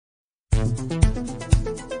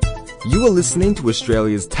You are listening to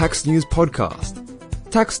Australia's tax news podcast,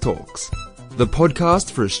 Tax Talks, the podcast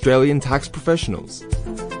for Australian tax professionals.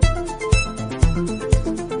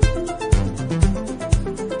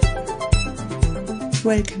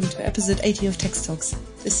 Welcome to episode 80 of Tax Talks.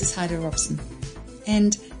 This is Heide Robson.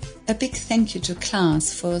 And a big thank you to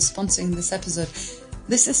Class for sponsoring this episode.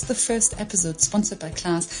 This is the first episode sponsored by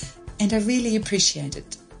Class, and I really appreciate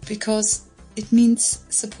it because it means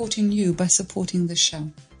supporting you by supporting the show.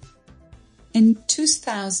 In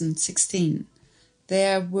 2016,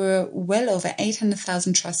 there were well over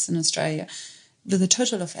 800,000 trusts in Australia with a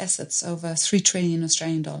total of assets over 3 trillion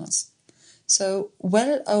Australian dollars. So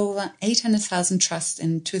well over 800,000 trusts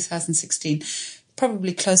in 2016,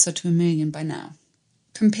 probably closer to 1 million by now.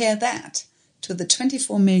 Compare that to the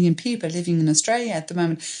 24 million people living in Australia at the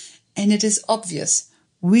moment, and it is obvious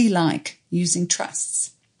we like using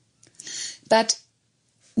trusts. But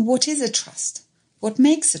what is a trust? What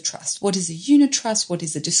makes a trust? What is a unit trust? What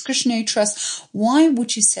is a discretionary trust? Why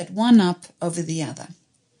would you set one up over the other?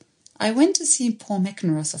 I went to see Paul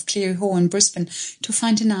Mackenroth of Cleary Hall in Brisbane to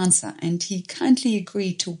find an answer, and he kindly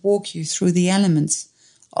agreed to walk you through the elements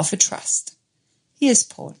of a trust. Here's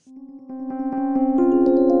Paul.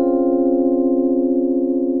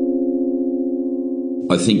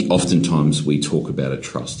 I think oftentimes we talk about a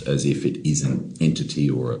trust as if it is an entity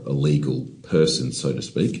or a legal person, so to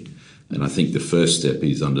speak. And I think the first step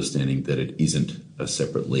is understanding that it isn't a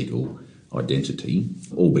separate legal identity,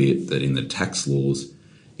 albeit that in the tax laws,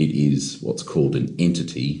 it is what's called an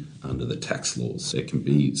entity under the tax laws. There can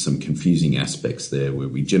be some confusing aspects there where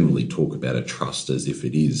we generally talk about a trust as if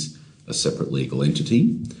it is a separate legal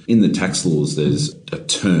entity. In the tax laws, there's a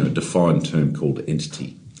defined term called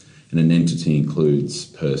entity. And an entity includes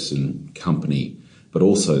person, company, but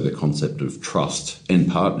also the concept of trust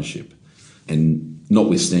and partnership. And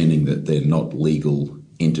notwithstanding that they're not legal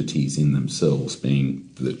entities in themselves, being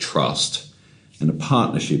the trust, and a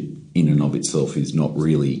partnership in and of itself is not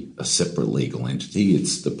really a separate legal entity.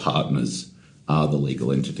 It's the partners are the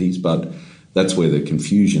legal entities. But that's where the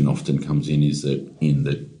confusion often comes in, is that in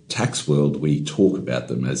the tax world, we talk about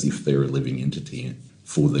them as if they're a living entity.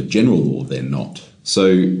 For the general law, they're not.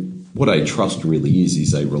 So what a trust really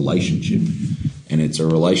is a relationship. And it's a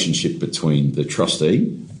relationship between the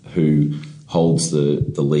trustee, who holds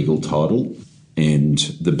the legal title, and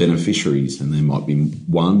the beneficiaries, and there might be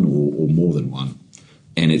one or more than one.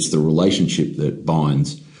 And it's the relationship that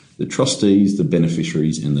binds the trustees, the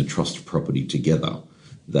beneficiaries, and the trust property together.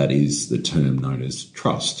 That is the term known as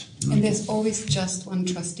trust. And there's always just one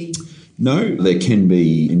trustee? No, there can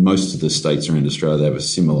be. In most of the states around Australia, they have a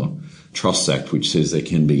similar Trusts Act, which says there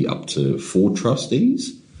can be up to 4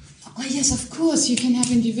 trustees. Oh, yes, of course. You can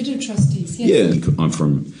have individual trustees. Yes. Yeah, I'm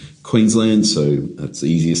from Queensland, so that's the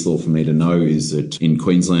easiest law for me to know, is that in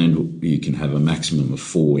Queensland you can have a maximum of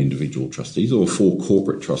 4 individual trustees or 4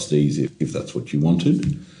 corporate trustees if that's what you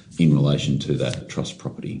wanted in relation to that trust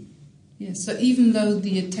property. Yes, so even though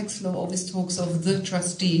the tax law always talks of the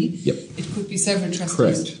trustee, yep, it could be several trustees.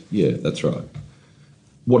 Correct, yeah, that's right.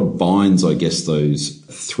 What binds, I guess, those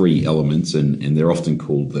 3 elements, and they're often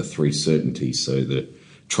called the 3 certainties, so the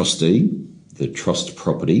trustee, the trust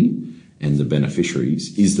property, and the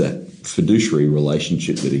beneficiaries, is that fiduciary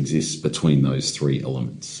relationship that exists between those 3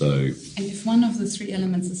 elements. So, and if one of the 3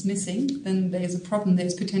 elements is missing, then there's a problem.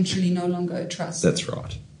 There's potentially no longer a trust. That's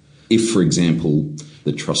right. If, for example,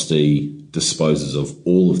 the trustee disposes of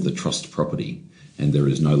all of the trust property and there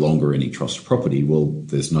is no longer any trust property, well,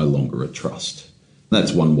 there's no longer a trust.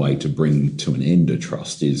 That's one way to bring to an end a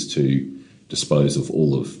trust, is to dispose of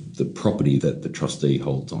all of the property that the trustee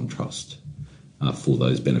holds on trust for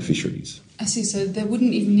those beneficiaries. I see. So there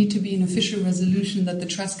wouldn't even need to be an official resolution that the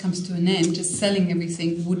trust comes to an end. Just selling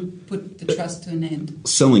everything would put the trust to an end.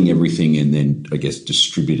 Selling everything and then, I guess,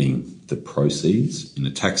 distributing the proceeds. In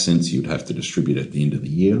a tax sense, you'd have to distribute at the end of the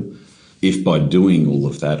year. If by doing all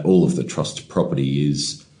of that, all of the trust property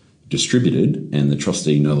is distributed and the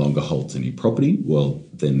trustee no longer holds any property, well,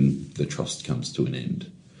 then the trust comes to an end.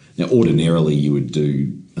 Now, ordinarily, you would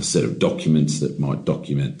do a set of documents that might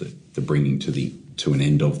document the bringing to an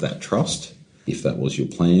end of that trust, if that was your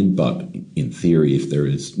plan. But in theory, if there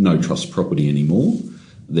is no trust property anymore,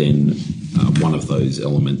 then one of those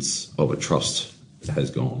elements of a trust has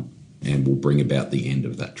gone and will bring about the end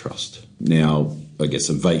of that trust. Now, I guess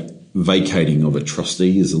a vacating of a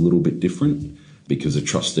trustee is a little bit different, because a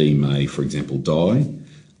trustee may, for example, die.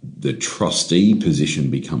 The trustee position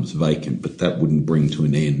becomes vacant, but that wouldn't bring to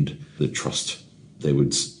an end the trust. There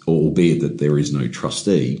would, albeit that there is no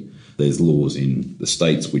trustee, there's laws in the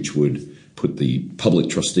states which would put the public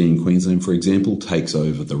trustee in Queensland, for example, takes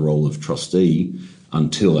over the role of trustee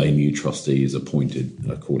until a new trustee is appointed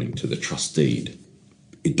according to the trust deed.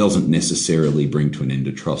 It doesn't necessarily bring to an end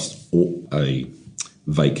a trust or a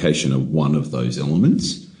vacation of one of those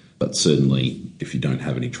elements, but certainly if you don't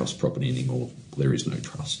have any trust property anymore, there is no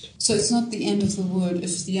trust. So it's not the end of the world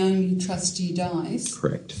if the only trustee dies?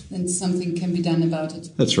 Correct. Then something can be done about it?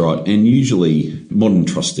 That's right. And usually modern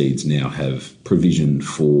trust deeds now have provision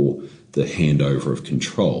for the handover of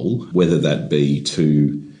control, whether that be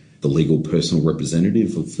to the legal personal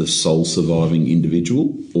representative of the sole surviving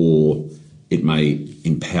individual, or it may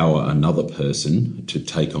empower another person to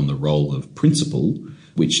take on the role of principal,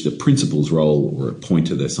 which the principal's role, or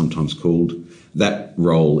appointer they're sometimes called, that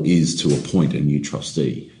role is to appoint a new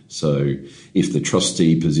trustee. So if the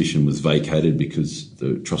trustee position was vacated because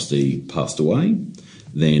the trustee passed away,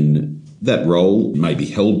 then that role may be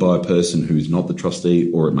held by a person who is not the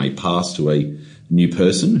trustee, or it may pass to a new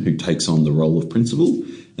person who takes on the role of principal,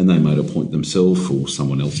 and they might appoint themselves or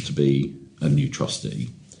someone else to be a new trustee.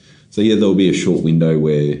 So yeah, there'll be a short window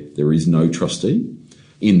where there is no trustee.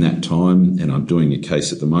 In that time, and I'm doing a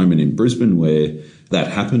case at the moment in Brisbane where that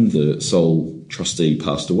happened, the sole trustee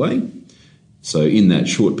passed away. So in that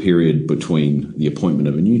short period between the appointment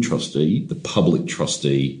of a new trustee, the public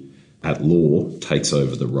trustee at law takes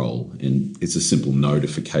over the role. And it's a simple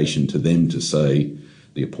notification to them to say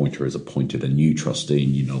the appointer has appointed a new trustee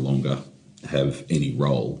and you no longer have any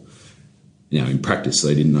role. Now, in practice,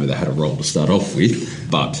 they didn't know they had a role to start off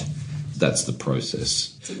with, but that's the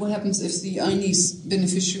process. So what happens if the only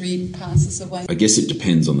beneficiary passes away? I guess it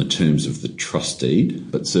depends on the terms of the trust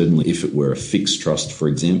deed, but certainly if it were a fixed trust, for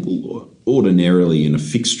example, or ordinarily in a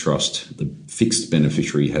fixed trust, the fixed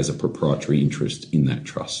beneficiary has a proprietary interest in that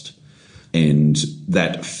trust. And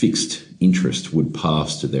that fixed interest would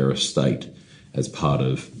pass to their estate as part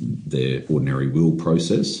of their ordinary will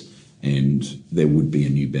process, and there would be a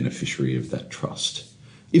new beneficiary of that trust.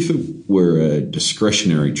 If it were a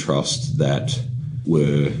discretionary trust that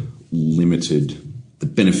were limited, the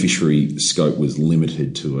beneficiary scope was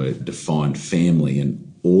limited to a defined family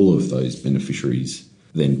and all of those beneficiaries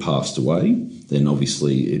then passed away, then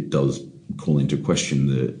obviously it does call into question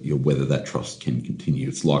whether that trust can continue.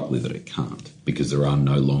 It's likely that it can't because there are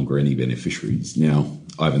no longer any beneficiaries. Now,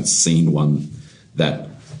 I haven't seen one that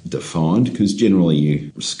defined because generally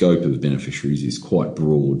your scope of beneficiaries is quite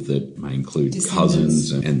broad that may include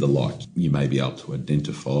cousins and the like. You may be able to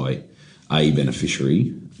identify a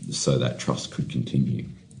beneficiary so that trust could continue.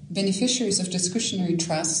 Beneficiaries of discretionary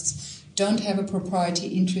trusts don't have a proprietary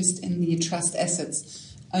interest in the trust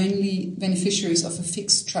assets. Only beneficiaries of a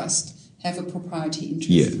fixed trust have a proprietary interest.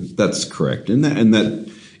 Yeah, that's correct. And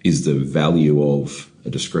that is the value of a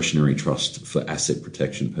discretionary trust for asset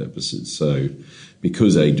protection purposes. So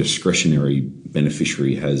because a discretionary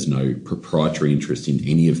beneficiary has no proprietary interest in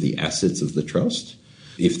any of the assets of the trust,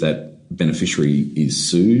 if that beneficiary is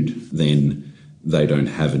sued, then they don't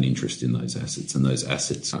have an interest in those assets, and those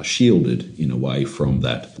assets are shielded in a way from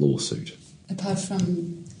that lawsuit. Apart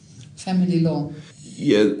from family law?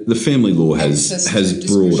 Yeah, the family law has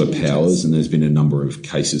broader powers, and there's been a number of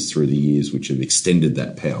cases through the years which have extended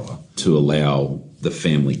that power to allow the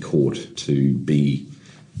family court to be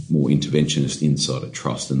more interventionist inside a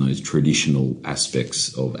trust, and those traditional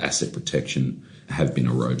aspects of asset protection have been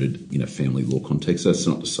eroded in a family law context. That's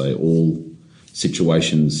not to say all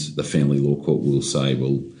situations the family law court will say,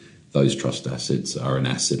 well, those trust assets are an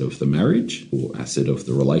asset of the marriage or asset of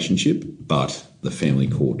the relationship, but the family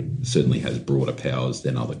court certainly has broader powers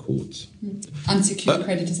than other courts. Unsecured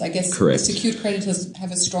creditors, I guess. Correct. Secured creditors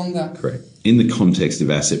have a stronger... Correct. In the context of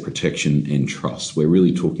asset protection and trust, we're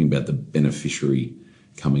really talking about the beneficiary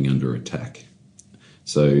coming under attack.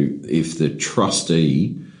 So if the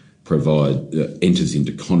trustee enters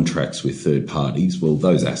into contracts with third parties, well,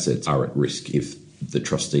 those assets are at risk if the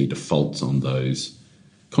trustee defaults on those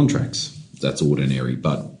contracts. That's ordinary.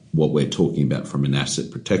 But what we're talking about from an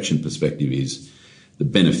asset protection perspective is the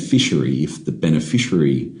beneficiary. If the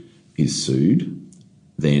beneficiary is sued,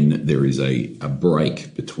 then there is a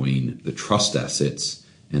break between the trust assets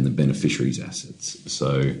and the beneficiary's assets.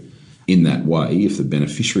 So in that way, if the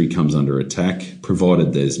beneficiary comes under attack,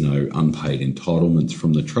 provided there's no unpaid entitlements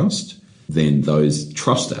from the trust, then those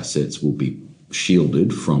trust assets will be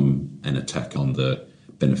shielded from an attack on the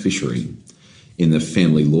beneficiary. In the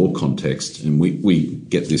family law context, and we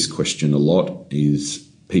get this question a lot, is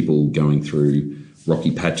people going through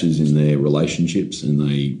rocky patches in their relationships and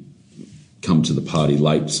they come to the party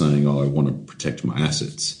late saying, I want to protect my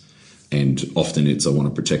assets. And often it's, I want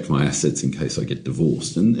to protect my assets in case I get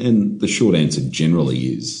divorced. And the short answer generally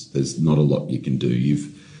is there's not a lot you can do.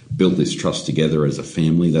 You've built this trust together as a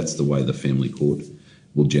family. That's the way the family court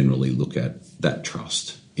will generally look at that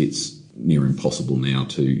trust. It's near impossible now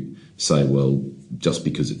to say, well, just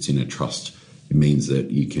because it's in a trust, it means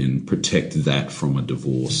that you can protect that from a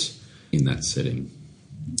divorce in that setting.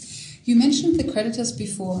 You mentioned the creditors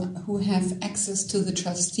before who have access to the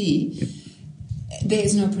trustee. Yep. There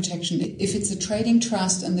is no protection. If it's a trading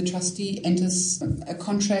trust and the trustee enters a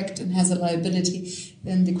contract and has a liability,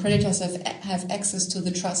 then the creditors have access to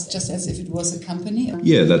the trust just as if it was a company.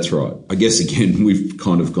 Yeah, that's right. I guess, again, we've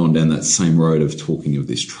kind of gone down that same road of talking of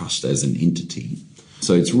this trust as an entity.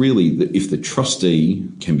 So it's really if the trustee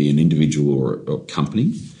can be an individual or a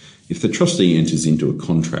company. If the trustee enters into a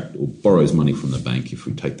contract or borrows money from the bank, if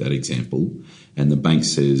we take that example, and the bank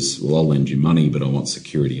says, well, I'll lend you money, but I want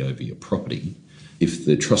security over your property. If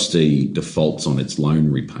the trustee defaults on its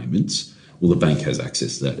loan repayments, well, the bank has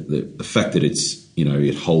access to that. The fact that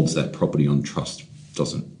it holds that property on trust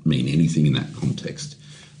doesn't mean anything in that context.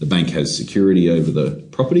 The bank has security over the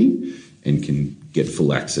property and can get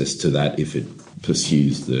full access to that if it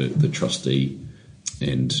pursues the trustee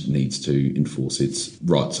and needs to enforce its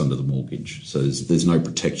rights under the mortgage. So there's no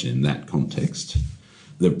protection in that context.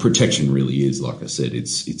 The protection really is, like I said,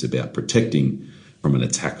 it's about protecting from an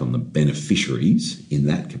attack on the beneficiaries in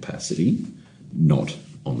that capacity, not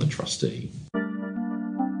on the trustee.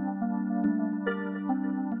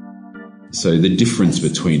 So the difference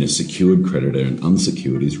between a secured creditor and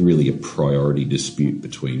unsecured is really a priority dispute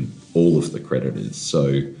between all of the creditors.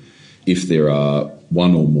 So if there are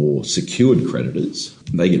one or more secured creditors,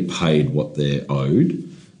 they get paid what they're owed.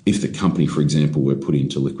 If the company, for example, were put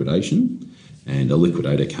into liquidation and a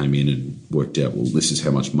liquidator came in and worked out, well, this is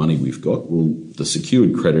how much money we've got, well, the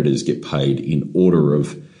secured creditors get paid in order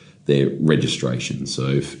of their registration. So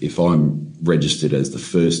if I'm registered as the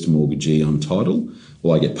first mortgagee on title,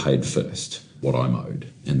 well, I get paid first what I'm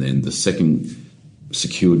owed. And then the second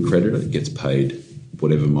secured creditor gets paid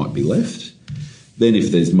whatever might be left. Then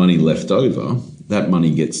if there's money left over, that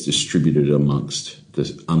money gets distributed amongst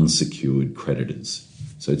the unsecured creditors.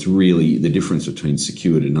 So it's really the difference between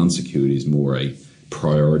secured and unsecured is more a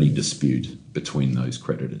priority dispute between those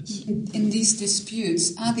creditors. In these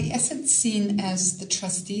disputes, are the assets seen as the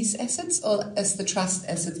trustee's assets or as the trust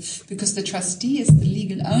assets? Because the trustee is the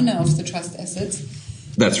legal owner of the trust assets.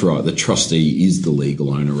 That's right. The trustee is the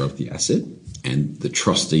legal owner of the asset, and the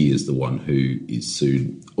trustee is the one who is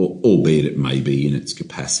sued, albeit it may be in its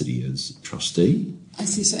capacity as trustee. I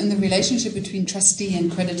see. So in the relationship between trustee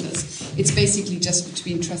and creditors, it's basically just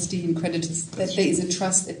between trustee and creditors, that there is a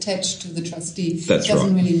trust attached to the trustee. That's right. It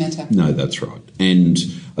doesn't really matter. No, that's right. And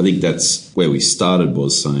I think that's where we started,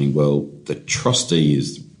 was saying, well, the trustee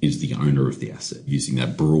is the owner of the asset, using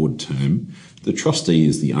that broad term. The trustee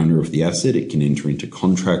is the owner of the asset. It can enter into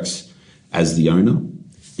contracts as the owner.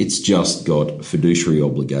 It's just got fiduciary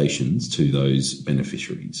obligations to those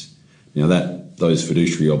beneficiaries. Now, those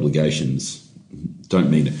fiduciary obligations don't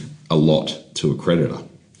mean a lot to a creditor.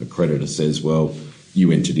 A creditor says, well,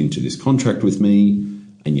 you entered into this contract with me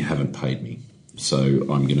and you haven't paid me, so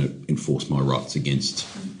I'm going to enforce my rights against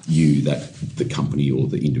you, the company or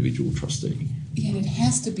the individual trustee. Yeah, and it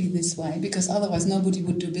has to be this way, because otherwise nobody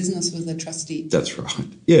would do business with a trustee. That's right.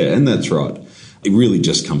 Yeah, and that's right. It really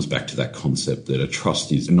just comes back to that concept that a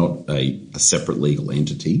trust is not a separate legal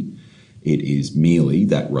entity. It is merely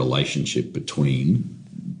that relationship between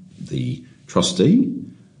the trustee,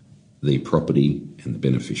 the property, and the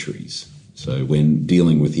beneficiaries. So when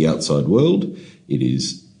dealing with the outside world, it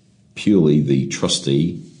is purely the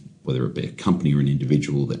trustee, whether it be a company or an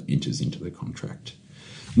individual, that enters into the contract.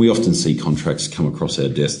 We often see contracts come across our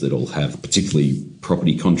desk that will have, particularly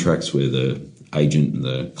property contracts, where the agent and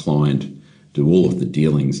the client do all of the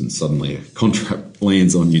dealings and suddenly a contract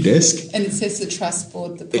lands on your desk. And it says the trust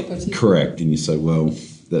bought the property. Correct. And you say, well,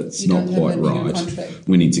 that's not quite right.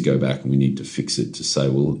 We need to go back and we need to fix it to say,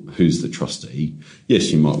 well, who's the trustee?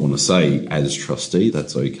 Yes, you might want to say as trustee,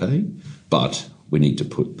 that's okay, but we need to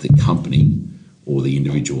put the company or the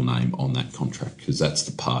individual name on that contract, because that's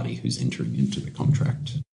the party who's entering into the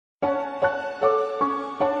contract.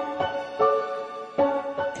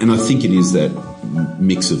 And I think it is that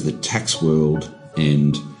mix of the tax world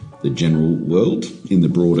and the general world. In the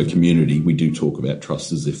broader community, we do talk about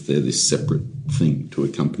trusts as if they're this separate thing to a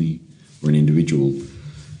company or an individual,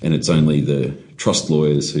 and it's only the trust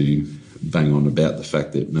lawyers who bang on about the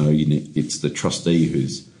fact that, no, it's the trustee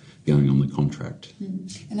who's going on the contract.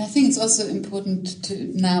 And I think it's also important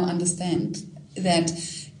to now understand that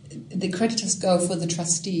the creditors go for the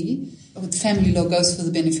trustee, or the family law goes for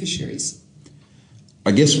the beneficiaries.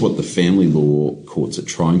 I guess what the family law courts are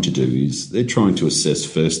trying to do is they're trying to assess,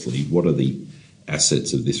 firstly, what are the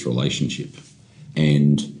assets of this relationship.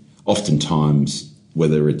 And oftentimes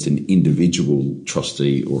whether it's an individual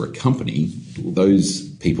trustee or a company, those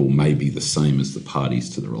people may be the same as the parties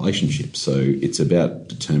to the relationship. So it's about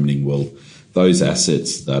determining, well, those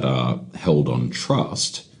assets that are held on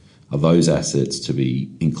trust, are those assets to be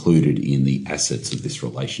included in the assets of this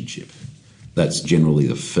relationship? That's generally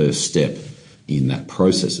the first step in that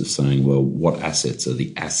process of saying, well, what assets are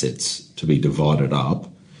the assets to be divided up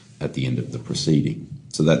at the end of the proceeding?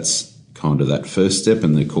 So that's kind of that first step,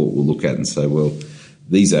 and the court will look at and say, well,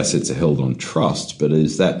 these assets are held on trust, but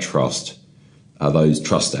are those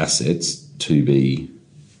trust assets to be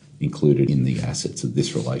included in the assets of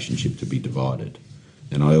this relationship to be divided?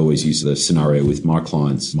 And I always use the scenario with my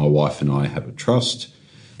clients. My wife and I have a trust.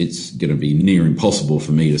 It's going to be near impossible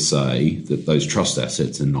for me to say that those trust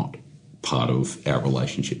assets are not part of our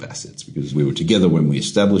relationship assets, because we were together when we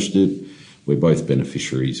established it. We're both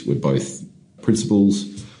beneficiaries. We're both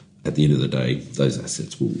principals. At the end of the day, those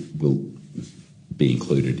assets will be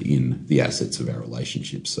included in the assets of our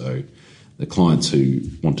relationship. So the clients who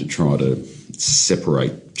want to try to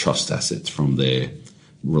separate trust assets from their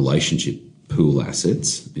relationship pool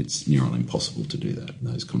assets, it's near on impossible to do that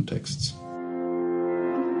in those contexts.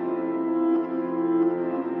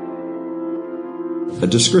 A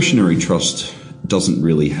discretionary trust doesn't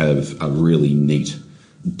really have a really neat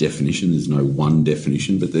definition. There's no one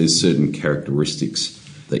definition, but there's certain characteristics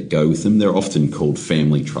that go with them. They're often called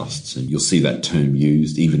family trusts, and you'll see that term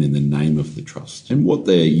used even in the name of the trust. And what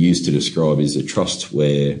they're used to describe is a trust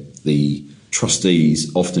where the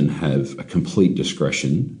trustees often have a complete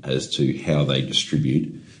discretion as to how they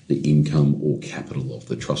distribute the income or capital of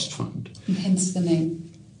the trust fund. And hence the name.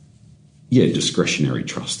 Yeah, discretionary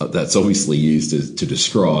trust. That's obviously used to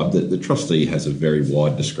describe that the trustee has a very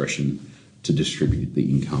wide discretion to distribute the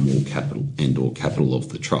income or capital of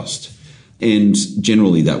the trust. And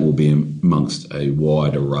generally that will be amongst a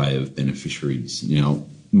wide array of beneficiaries. Now,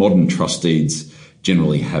 modern trust deeds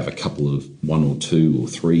generally have a couple of one or two or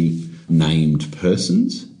three named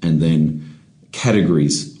persons, and then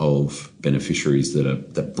categories of beneficiaries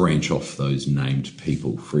that branch off those named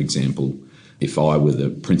people. For example, if I were the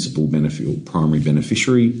principal or primary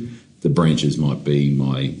beneficiary, the branches might be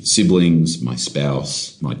my siblings, my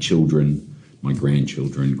spouse, my children, my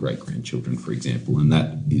grandchildren, great-grandchildren, for example, and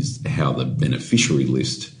that is how the beneficiary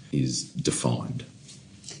list is defined.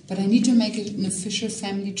 But I need to make it an official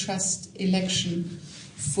family trust election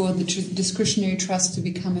for the discretionary trust to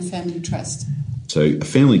become a family trust. So a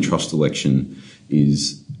family trust election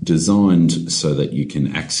is designed so that you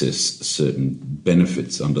can access certain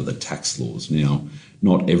benefits under the tax laws. Now,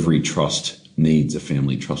 not every trust needs a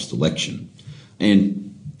family trust election, and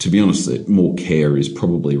to be honest, more care is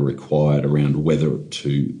probably required around whether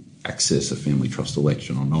to access a family trust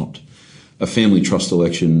election or not. A family trust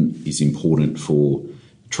election is important for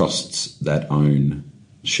trusts that own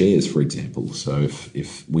shares, for example. So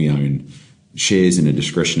if we own shares in a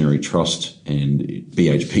discretionary trust and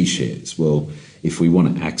BHP shares, well, if we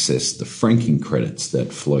want to access the franking credits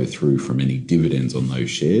that flow through from any dividends on those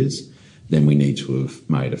shares, then we need to have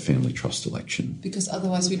made a family trust election. Because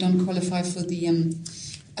otherwise we don't qualify for the,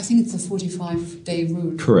 I think it's a 45-day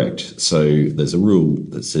rule. Correct. So there's a rule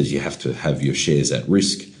that says you have to have your shares at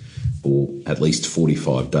risk for at least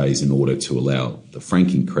 45 days in order to allow the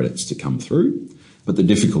franking credits to come through. But the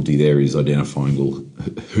difficulty there is identifying, well,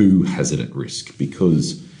 who has it at risk?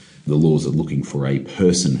 Because the laws are looking for a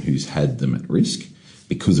person who's had them at risk.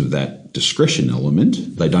 Because of that discretion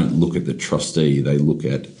element, they don't look at the trustee, they look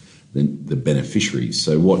at the beneficiaries.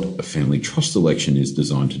 So what a family trust election is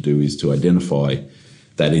designed to do is to identify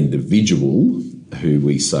that individual who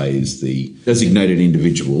we say is the designated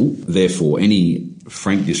individual. Therefore, any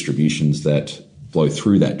frank distributions that flow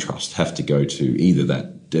through that trust have to go to either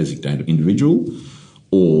that designated individual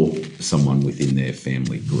or someone within their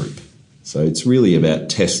family group. So it's really about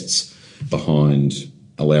tests behind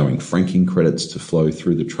allowing franking credits to flow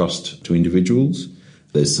through the trust to individuals.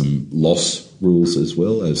 There's some loss rules as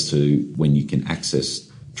well as to when you can access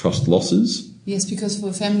trust losses. Yes, because for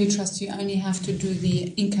a family trust, you only have to do the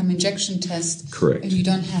income injection test. Correct. And you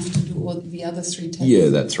don't have to do all the other three tests. Yeah,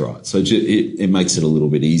 that's right. So it makes it a little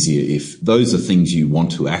bit easier. If those are things you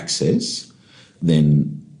want to access,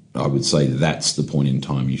 then I would say that's the point in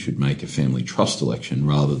time you should make a family trust election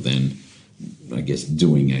rather than, I guess,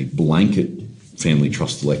 doing a blanket family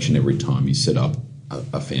trust election every time you set up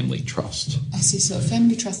a family trust. I see. So a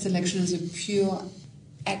family trust election is a pure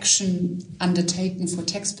action undertaken for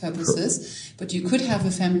tax purposes, but you could have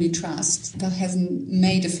a family trust that hasn't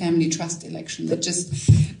made a family trust election, that just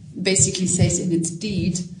basically says in its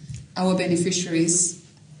deed, our beneficiaries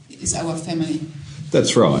is our family.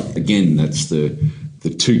 That's right. Again, that's the The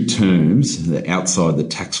two terms, the outside the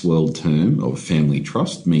tax world term of family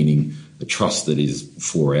trust, meaning a trust that is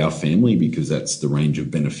for our family because that's the range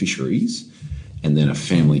of beneficiaries, and then a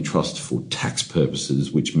family trust for tax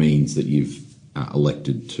purposes, which means that you've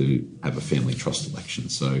elected to have a family trust election.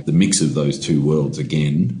 So the mix of those two worlds,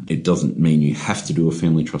 again, it doesn't mean you have to do a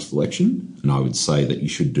family trust election, and I would say that you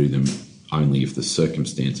should do them only if the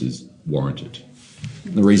circumstances warrant it.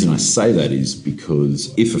 And the reason I say that is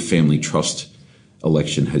because if a family trust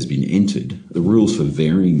election has been entered, the rules for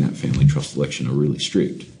varying that family trust election are really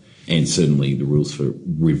strict. And certainly the rules for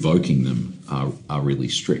revoking them are really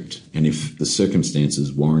strict. And if the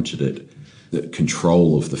circumstances warranted it, the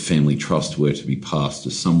control of the family trust were to be passed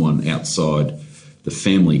to someone outside the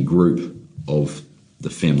family group of the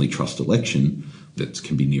family trust election, that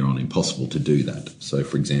can be near on impossible to do that. So,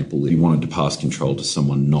 for example, if you wanted to pass control to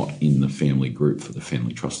someone not in the family group for the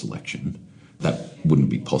family trust election, that wouldn't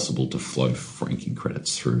be possible to flow franking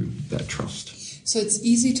credits through that trust. So it's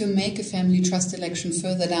easy to make a family trust election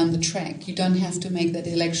further down the track. You don't have to make that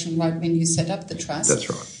election right when you set up the trust. That's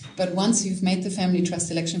right. But once you've made the family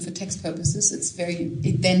trust election for tax purposes,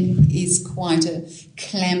 it then is quite a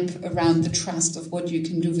clamp around the trust of what you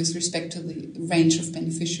can do with respect to the range of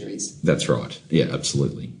beneficiaries. That's right. Yeah,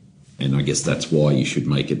 absolutely. And I guess that's why you should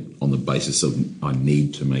make it on the basis of I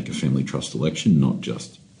need to make a family trust election, not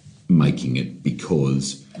just making it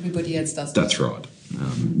because everybody else does. That's right.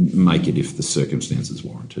 Make it if the circumstances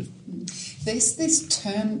warrant it. There's this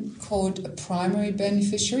term called a primary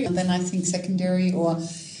beneficiary, and then I think secondary, or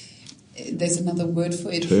there's another word for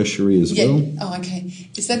it. Tertiary as well. Oh, okay.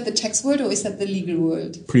 Is that the tax word or is that the legal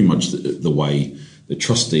word? Pretty much the way the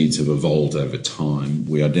trust deeds have evolved over time,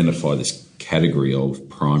 we identify this category of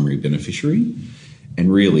primary beneficiary,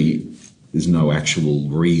 and really there's no actual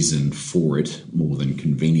reason for it more than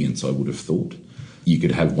convenience, I would have thought. You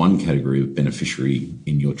could have one category of beneficiary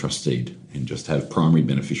in your trust deed and just have primary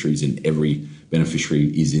beneficiaries, and every beneficiary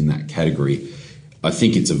is in that category. I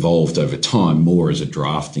think it's evolved over time more as a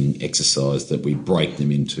drafting exercise that we break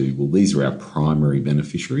them into, well, these are our primary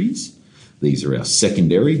beneficiaries, these are our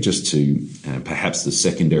secondary, just to perhaps the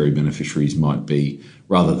secondary beneficiaries might be,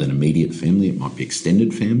 rather than immediate family, it might be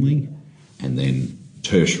extended family, and then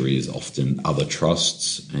tertiary is often other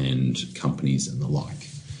trusts and companies and the like.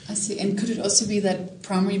 I see. And could it also be that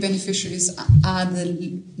primary beneficiaries are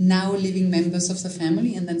the now living members of the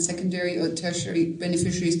family, and then secondary or tertiary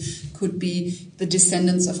beneficiaries could be the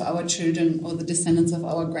descendants of our children or the descendants of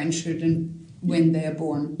our grandchildren when they are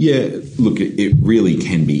born? Yeah, look, it really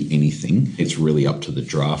can be anything. It's really up to the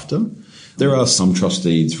drafter. There are some trust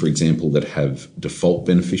deeds, for example, that have default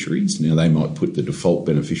beneficiaries. Now, they might put the default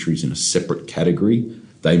beneficiaries in a separate category.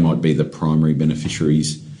 They might be the primary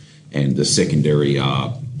beneficiaries, and the secondary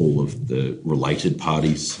are all of the related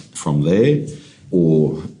parties from there.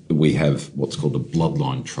 Or we have what's called a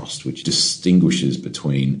bloodline trust, which distinguishes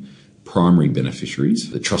between primary beneficiaries.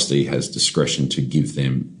 The trustee has discretion to give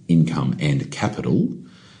them income and capital,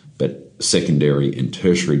 but secondary and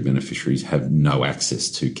tertiary beneficiaries have no access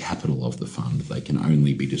to capital of the fund. They can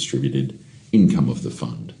only be distributed income of the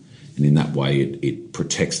fund. And in that way, it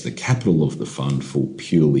protects the capital of the fund for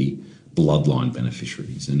purely bloodline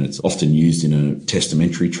beneficiaries. And it's often used in a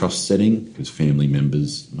testamentary trust setting because family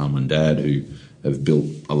members, mum and dad, who have built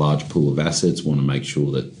a large pool of assets want to make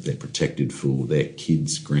sure that they're protected for their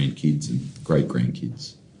kids, grandkids and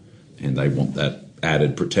great-grandkids. And they want that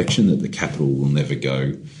added protection that the capital will never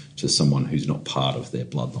go to someone who's not part of their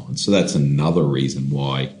bloodline. So that's another reason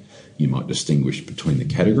why you might distinguish between the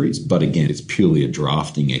categories. But again, it's purely a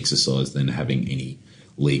drafting exercise than having any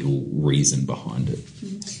legal reason behind it.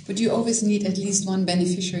 But you always need at least one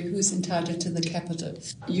beneficiary who's entitled to the capital.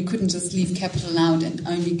 You couldn't just leave capital out and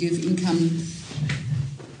only give income,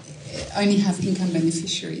 only have income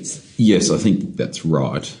beneficiaries. Yes, I think that's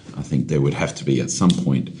right. I think there would have to be at some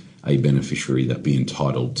point a beneficiary that be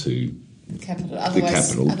entitled to capital.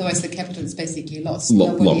 Otherwise the capital is basically lost.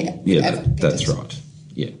 That's right.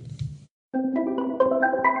 Yeah.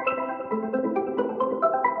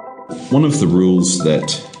 One of the rules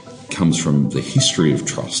that comes from the history of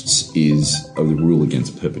trusts is the rule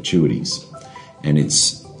against perpetuities. And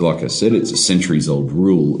it's, like I said, it's a centuries-old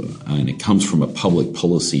rule, and it comes from a public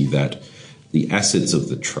policy that the assets of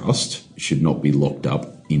the trust should not be locked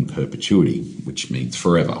up in perpetuity, which means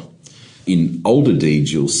forever. In older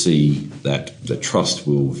deeds, you'll see that the trust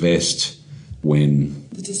will vest when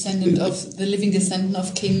the living descendant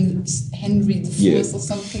of King Henry IV or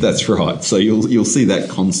something. That's right. So you'll see that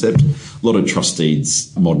concept. A lot of trust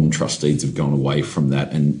deeds, modern trust deeds, have gone away from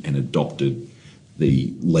that and adopted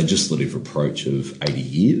the legislative approach of 80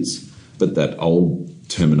 years. but that old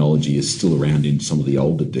terminology is still around in some of the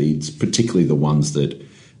older deeds, particularly the ones that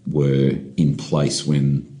were in place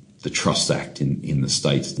when the Trust Act in the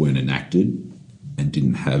States weren't enacted and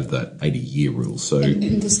didn't have that 80-year rule. So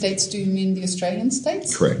in the States, do you mean the Australian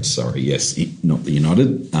states? Correct, sorry, yes, not the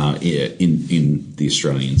United, in the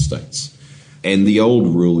Australian states. And the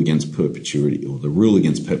old rule against perpetuity, or the rule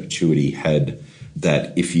against perpetuity, had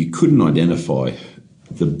that if you couldn't identify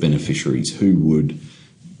the beneficiaries who would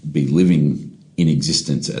be living in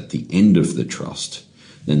existence at the end of the trust,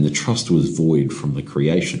 then the trust was void from the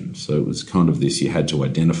creation. So it was kind of this, you had to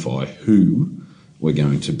identify who were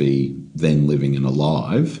going to be then living and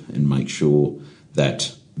alive and make sure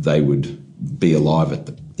that they would be alive at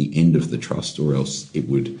the end of the trust, or else it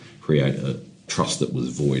would create a trust that was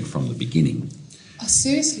void from the beginning. Oh,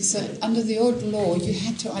 seriously? So under the old law, you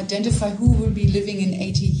had to identify who will be living in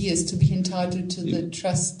 80 years to be entitled to the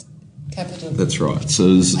trust capital. That's right. So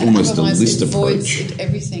there's almost a list approach.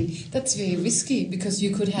 Everything. That's very risky, because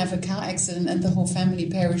you could have a car accident and the whole family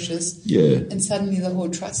perishes. Yeah. And suddenly the whole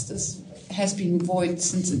trust has been void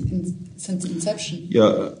since inception.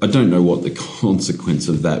 Yeah, I don't know what the consequence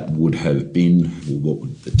of that would have been, or what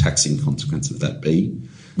would the taxing consequence of that be.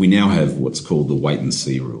 We now have what's called the wait and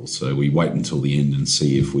see rule. So we wait until the end and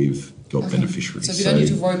see if we've got beneficiaries. So we don't need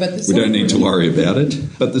to worry about this. We don't need to worry about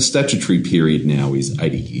it. But the statutory period now is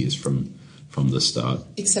 80 years from the start.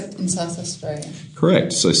 Except in South Australia.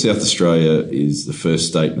 Correct. So South Australia is the first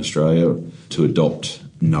state in Australia to adopt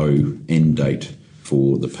no end date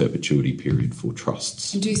for the perpetuity period for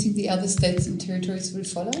trusts. And do you think the other states and territories will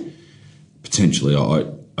follow? Potentially,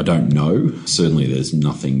 I don't know. Certainly there's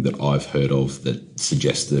nothing that I've heard of that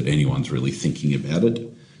suggests that anyone's really thinking about it.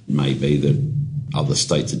 It may be that other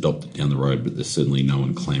states adopt it down the road, but there's certainly no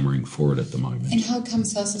one clamouring for it at the moment. And how come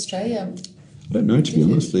South Australia? I don't know, to be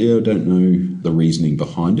honest. Yeah, I don't know the reasoning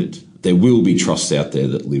behind it. There will be trusts out there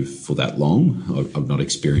that live for that long. I've not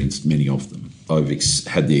experienced many of them. I've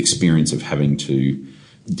had the experience of having to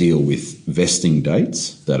deal with vesting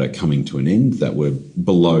dates that are coming to an end that were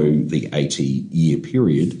below the 80-year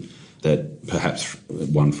period, that perhaps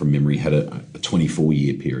one from memory had a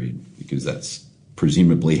 24-year period, because that's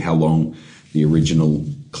presumably how long the original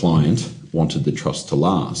client wanted the trust to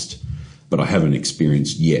last. But I haven't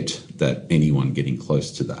experienced yet that anyone getting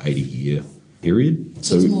close to the 80-year period.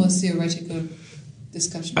 So it's more a theoretical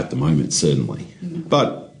discussion. At the moment, certainly.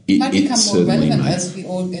 But it might become more relevant may. As we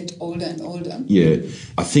all get older and older. Yeah.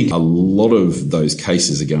 I think a lot of those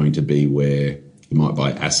cases are going to be where you might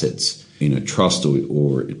buy assets in a trust,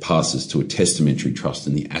 or it passes to a testamentary trust,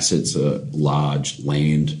 and the assets are large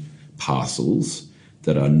land parcels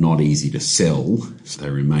that are not easy to sell, so they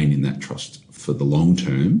remain in that trust for the long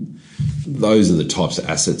term. Those are the types of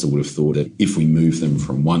assets I would have thought that if we move them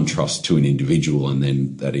from one trust to an individual and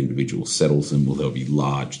then that individual settles them, well, there'll be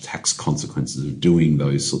large tax consequences of doing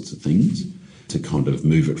those sorts of things to kind of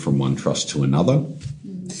move it from one trust to another.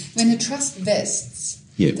 When a trust vests,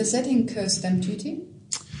 does that incur stamp duty?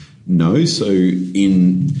 No. So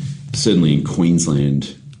certainly in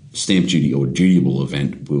Queensland, stamp duty or dutiable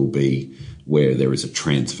event will be where there is a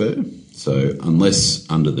transfer. So unless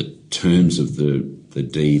under the terms of the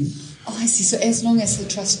deed. Oh, I see. So as long as the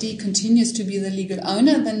trustee continues to be the legal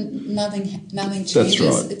owner, then nothing changes. That's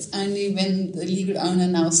right. It's only when the legal owner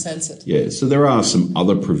now sells it. Yeah, so there are some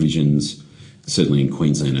other provisions, certainly in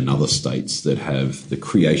Queensland and other states, that have the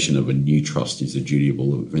creation of a new trust is a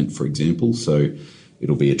dutiable event, for example. So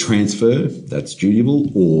it'll be a transfer, that's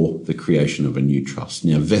dutiable, or the creation of a new trust.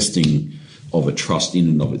 Now, vesting of a trust in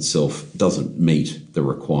and of itself doesn't meet the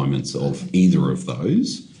requirements of either of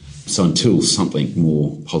those. So until something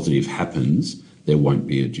more positive happens, there won't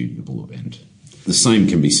be a dutiable event. The same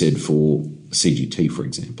can be said for CGT, for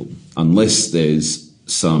example. Unless there's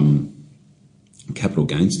some capital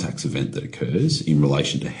gains tax event that occurs in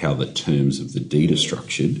relation to how the terms of the deed are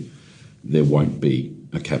structured, there won't be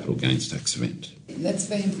a capital gains tax event. That's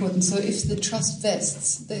very important. So if the trust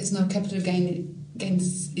vests, there's no capital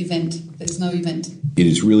gains event. There's no event. It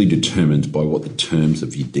is really determined by what the terms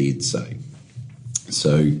of your deed say.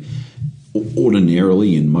 So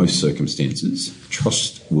ordinarily, in most circumstances,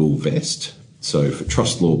 trust will vest. So for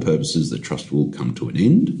trust law purposes, the trust will come to an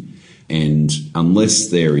end. And unless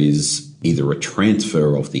there is either a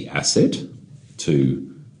transfer of the asset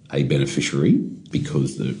to a beneficiary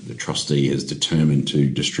because the trustee has determined to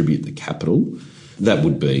distribute the capital, that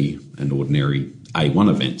would be an ordinary A1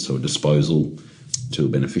 event, so a disposal to a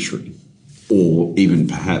beneficiary. Or even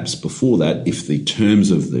perhaps before that, if the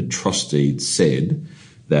terms of the trust deed said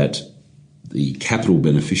that the capital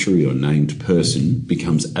beneficiary or named person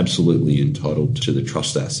becomes absolutely entitled to the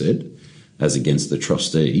trust asset, as against the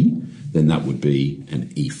trustee, then that would be an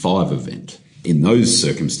E5 event. In those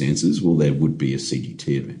circumstances, well, there would be a CGT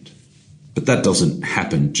event. But that doesn't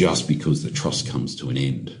happen just because the trust comes to an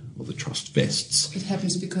end or the trust vests. It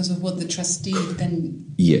happens because of what the trustee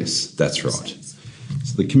then... Yes, that's right.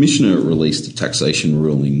 So the Commissioner released a taxation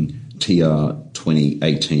ruling TR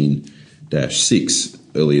 2018-6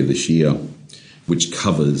 earlier this year, which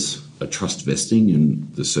covers a trust vesting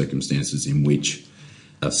and the circumstances in which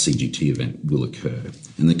a CGT event will occur.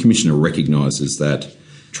 And the Commissioner recognises that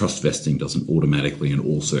trust vesting doesn't automatically in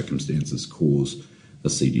all circumstances cause a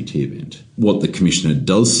CGT event. What the Commissioner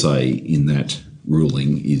does say in that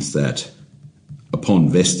ruling is that upon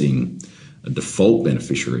vesting, a default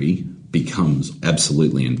beneficiary becomes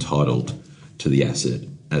absolutely entitled to the asset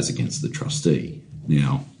as against the trustee.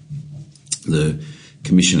 Now, the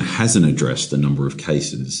Commissioner hasn't addressed a number of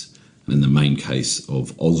cases, and the main case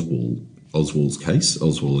of Oswald's case,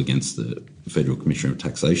 Oswald against the Federal Commissioner of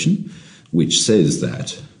Taxation, which says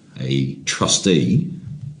that a trustee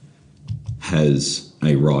has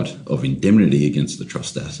a right of indemnity against the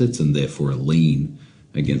trust assets and therefore a lien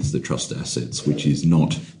against the trust assets, which is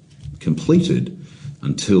not completed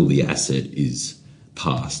until the asset is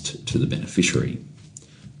passed to the beneficiary.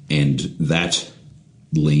 And that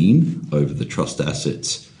lien over the trust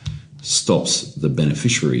assets stops the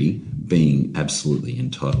beneficiary being absolutely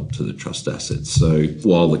entitled to the trust assets. So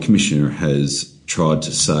while the Commissioner has tried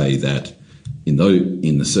to say that in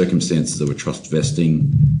the circumstances of a trust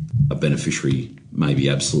vesting, a beneficiary may be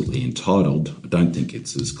absolutely entitled, I don't think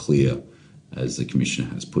it's as clear as the Commissioner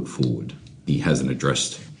has put forward. He hasn't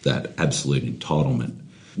addressed that absolute entitlement,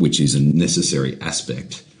 which is a necessary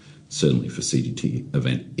aspect, certainly for CGT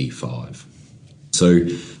event E5. So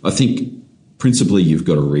I think principally you've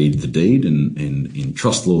got to read the deed, and in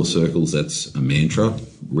trust law circles that's a mantra,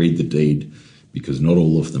 read the deed, because not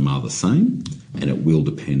all of them are the same, and it will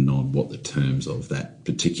depend on what the terms of that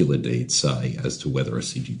particular deed say as to whether a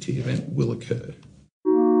CGT event will occur.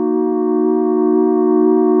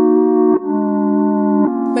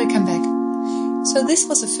 Welcome back. So this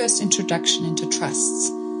was a first introduction into trusts.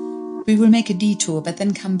 We will make a detour, but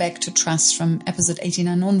then come back to trust from episode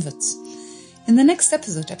 89 onwards. In the next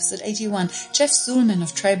episode, episode 81, Jeff Zulman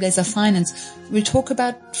of Trailblazer Finance will talk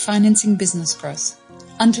about financing business growth.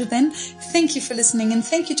 Until then, thank you for listening, and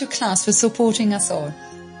thank you to Klaas for supporting us all.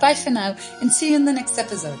 Bye for now, and see you in the next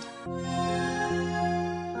episode.